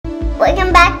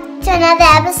Welcome back to another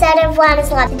episode of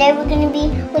Lana's Lab. Today we're going to be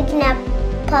looking at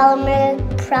Polymer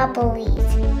Properties.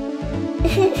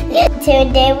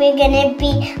 Today we're going to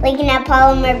be looking at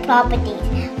Polymer Properties.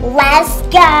 Let's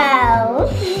go!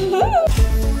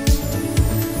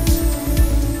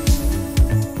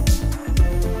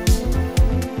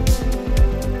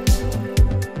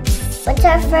 What's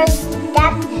our first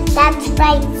step? That's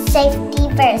right, safety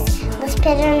first. Let's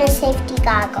put on the safety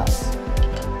goggles.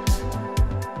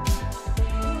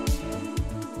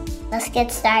 Let's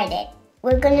get started.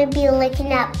 We're going to be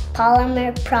looking at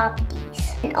polymer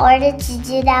properties. In order to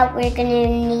do that, we're going to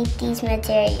need these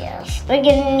materials. We're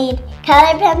going to need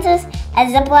colored pencils, a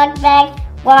Ziplock bag,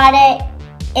 water,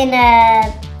 and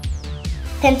a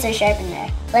pencil sharpener.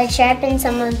 Let's sharpen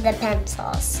some of the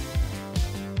pencils.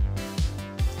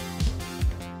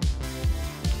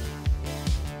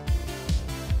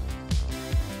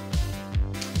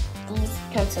 These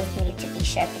pencils need to be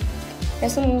sharpened.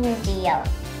 This one needs to be yellow.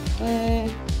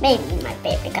 Maybe my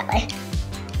favorite color.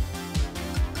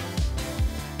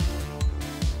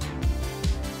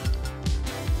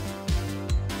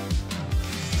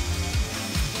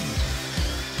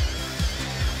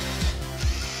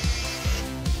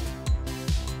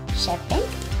 Sharpen.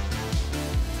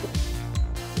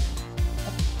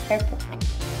 Purple one.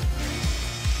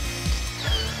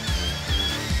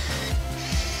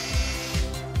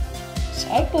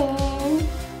 Sharpen.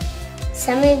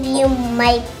 Some of you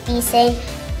might be saying,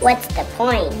 what's the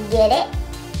point? Get it?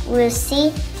 We'll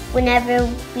see whenever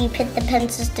we put the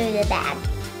pencils through the bag.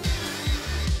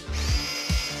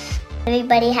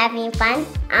 Everybody having fun?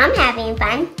 I'm having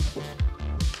fun.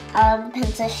 All the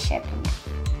pencils sharpened up.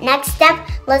 Next step,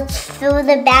 let's fill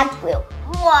the bag with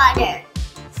water.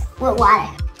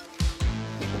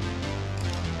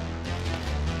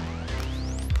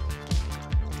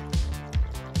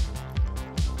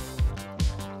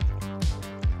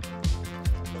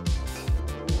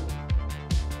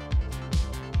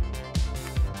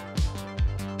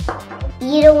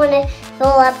 You don't want to fill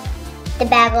up the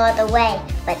bag all the way,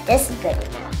 but this is good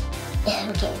enough.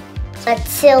 Okay,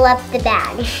 let's fill up the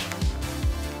bag.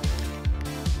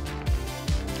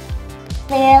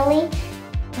 Clearly,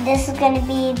 this is going to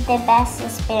be the best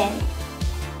experiment.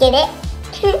 Get it?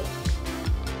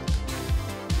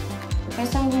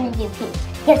 First I'm going to do pink,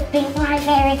 because pink is my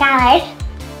favorite color.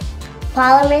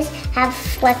 Polymers have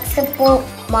flexible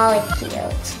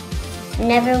molecules.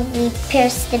 Whenever we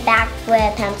pierce the back with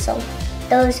a pencil,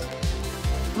 those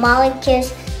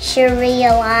molecules should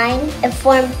realign and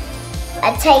form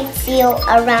a tight seal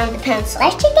around the pencil.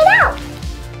 Let's check it out.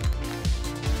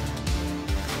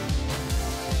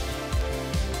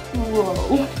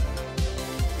 Whoa.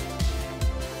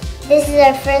 This is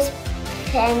our first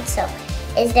pencil.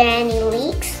 Is there any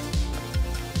leaks?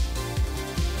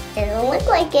 Doesn't look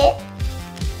like it.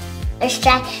 Let's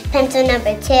try pencil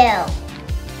number 2.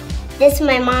 This is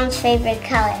my mom's favorite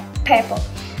color, purple.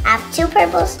 I have 2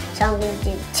 purples, so I'm going to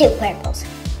do 2 purples.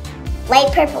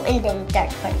 Light purple and then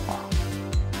dark purple.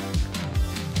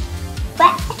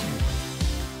 But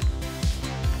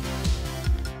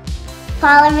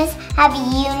polymers have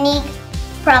unique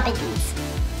properties,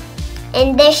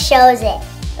 and this shows it.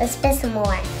 Let's put some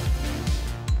more.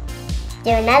 Do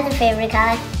another favorite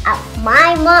color.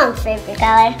 My mom's favorite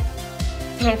color.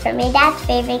 And for my dad's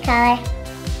favorite color.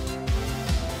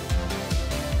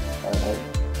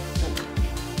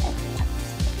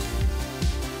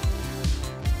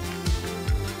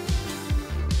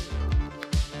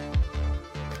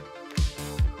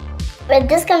 We're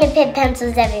just going to put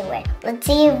pencils everywhere. Let's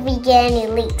see if we get any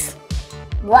leaks.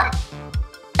 What?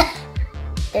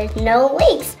 There's no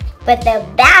leaks, but the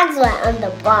bags went on the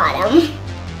bottom.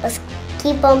 Let's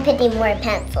keep on putting more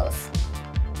pencils.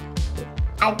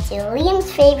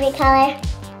 Liam's favorite color,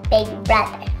 baby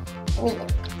brother, Liam.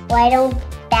 Why don't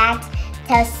bags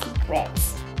tell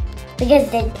secrets? Because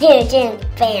they're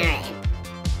transparent.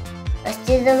 Let's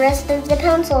do the rest of the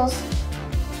pencils.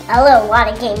 A little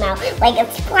water came out like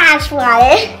a splash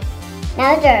water.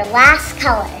 Now it's our last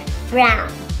color,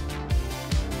 brown.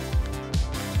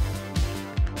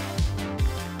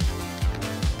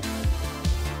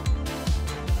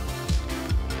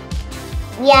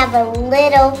 We have a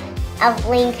little of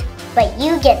link, but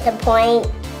you get the point.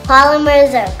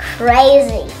 Polymers are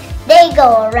crazy. They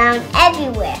go around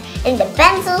everywhere, and the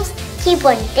pencils keep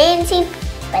on dancing,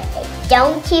 but they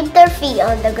don't keep their feet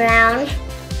on the ground.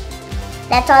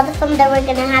 That's all the fun that we're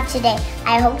going to have today.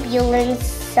 I hope you learned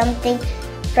something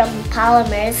from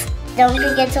polymers. Don't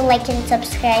forget to like and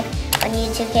subscribe on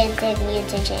YouTube Kids and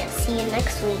YouTube channel. See you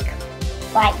next week.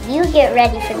 While you get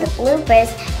ready for the bloopers,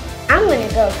 I'm going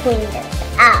to go clean this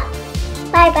up.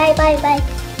 Bye, bye, bye, bye.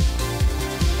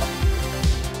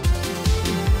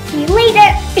 See you later.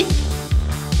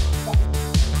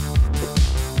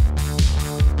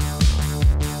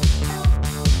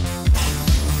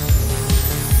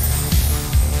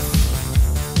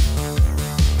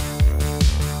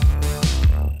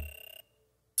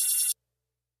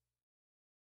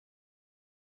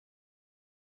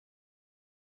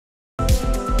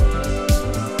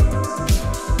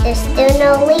 There's still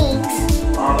no leaks.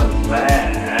 Lana's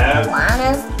mad.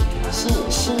 Lana's,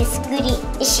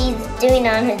 she's doing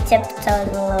on her tiptoes a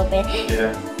little bit.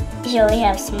 Yeah. She only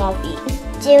has small feet.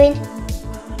 Doing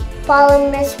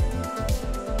polymers.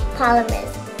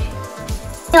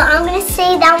 So I'm gonna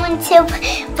say that one too,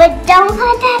 but don't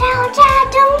cut that out,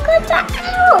 Dad. Don't cut that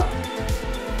out.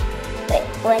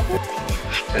 Wait.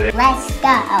 Let's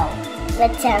go.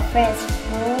 What's our first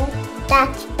rule?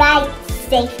 That's right.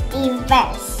 Safety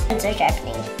first. Pencil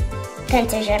sharpening.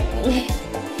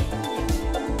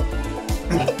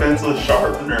 Pencil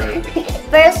sharpener.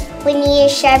 First, we need to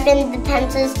sharpen the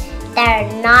pencils that are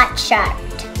not sharp.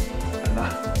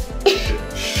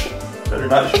 They're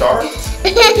not sharp?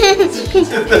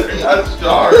 They're not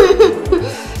sharp.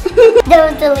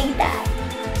 Don't delete that.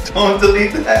 Don't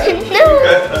delete that? No.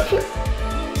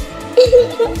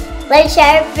 Let's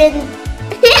sharpen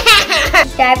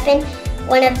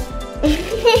one of I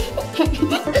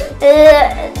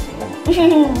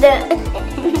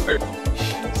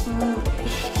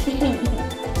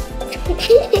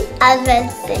was about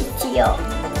to say teal.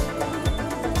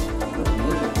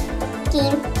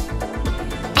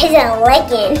 I said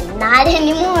licking, not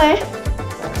anymore.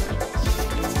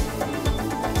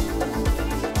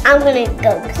 I'm gonna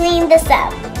go clean this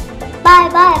up. Bye.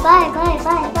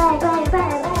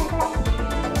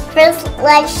 First,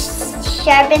 let's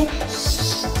sharpen.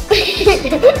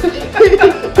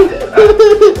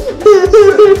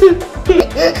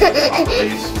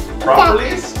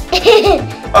 Properties?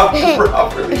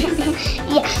 Properties?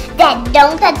 Yeah, Dad,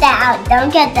 don't cut that out.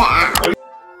 Don't cut that out.